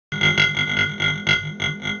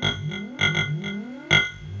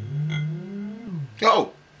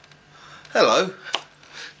Oh, hello,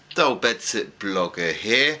 Dull Bedsit Blogger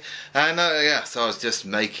here, and yes, I was just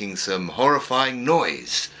making some horrifying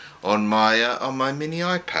noise on my mini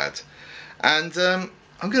iPad, and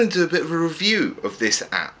I'm going to do a bit of a review of this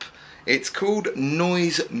app. It's called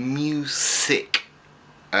Musick,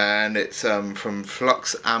 and it's from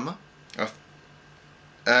Flux Amma,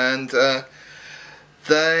 and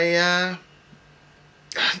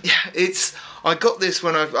I got this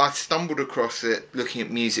when I stumbled across it looking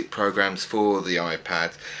at music programs for the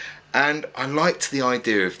iPad, and I liked the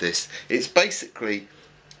idea of this. It's basically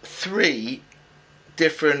 3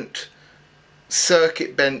 different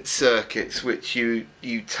circuit bent circuits which you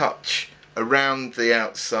touch around the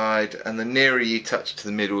outside, and the nearer you touch to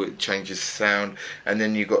the middle it changes the sound, and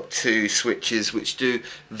then you've got 2 switches which do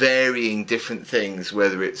varying different things,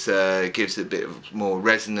 whether it's gives it a bit of more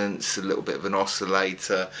resonance, a little bit of an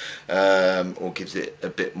oscillator, or gives it a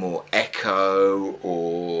bit more echo,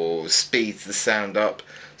 or speeds the sound up.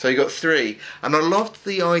 So you've got 3, and I loved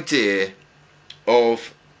the idea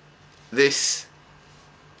of this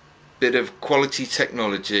bit of quality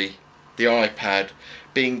technology, the iPad,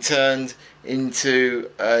 being turned into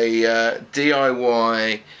a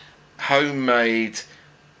DIY homemade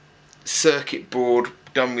circuit board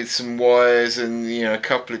done with some wires and a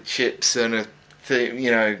couple of chips and a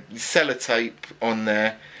sellotape on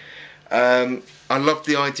there. I love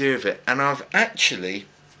the idea of it, and I've actually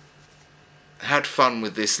had fun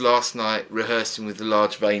with this last night rehearsing with the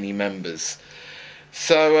large veiny members.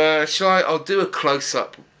 So I'll do a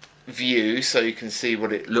close-up view so you can see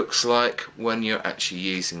what it looks like when you're actually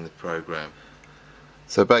using the program.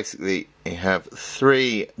 So basically you have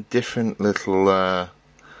 3 different little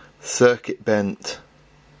circuit bent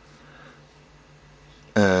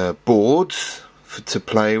boards to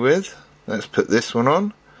play with. Let's put this one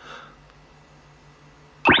on.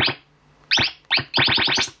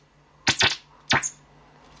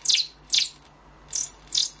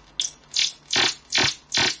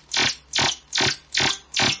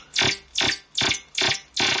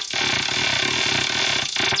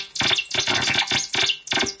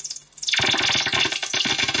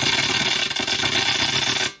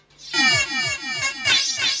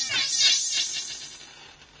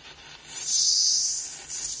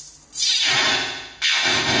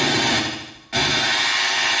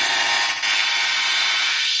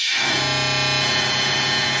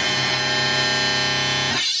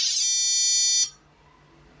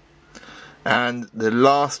 And the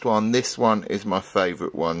last one, this one is my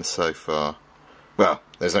favourite one so far. Well,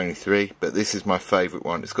 there's only 3, but this is my favourite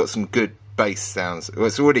one. It's got some good bass sounds. Well,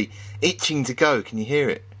 it's already itching to go. Can you hear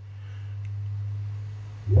it?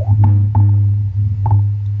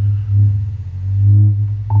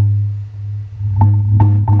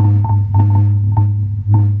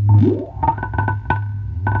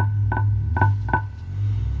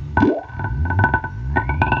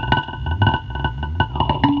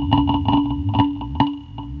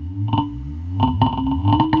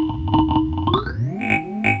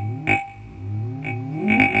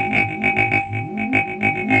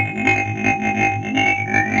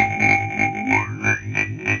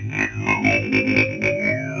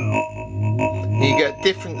 You get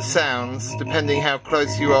different sounds depending how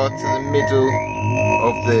close you are to the middle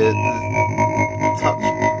of the touch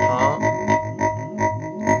part.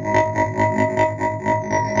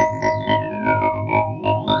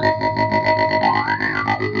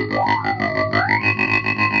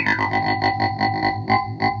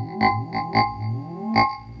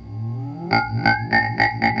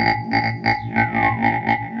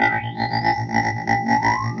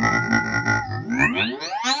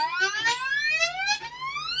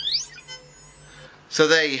 So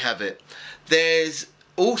there you have it. There's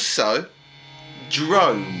also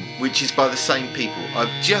Drone, which is by the same people.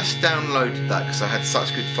 I've just downloaded that because I had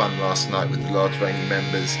such good fun last night with the large veiny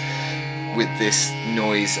members with this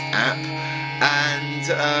noise app,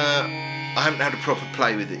 and I haven't had a proper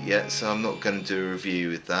play with it yet, so I'm not going to do a review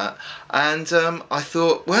with that. And I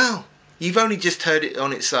thought, well, you've only just heard it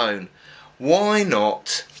on its own. Why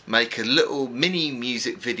not make a little mini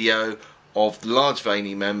music video of the large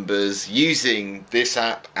veiny members using this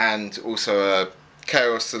app, and also a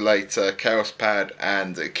Chaos oscillator, Chaos pad,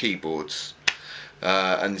 and keyboards,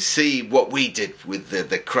 and see what we did with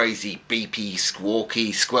the crazy beepy,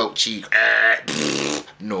 squawky, squelchy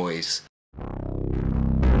noise.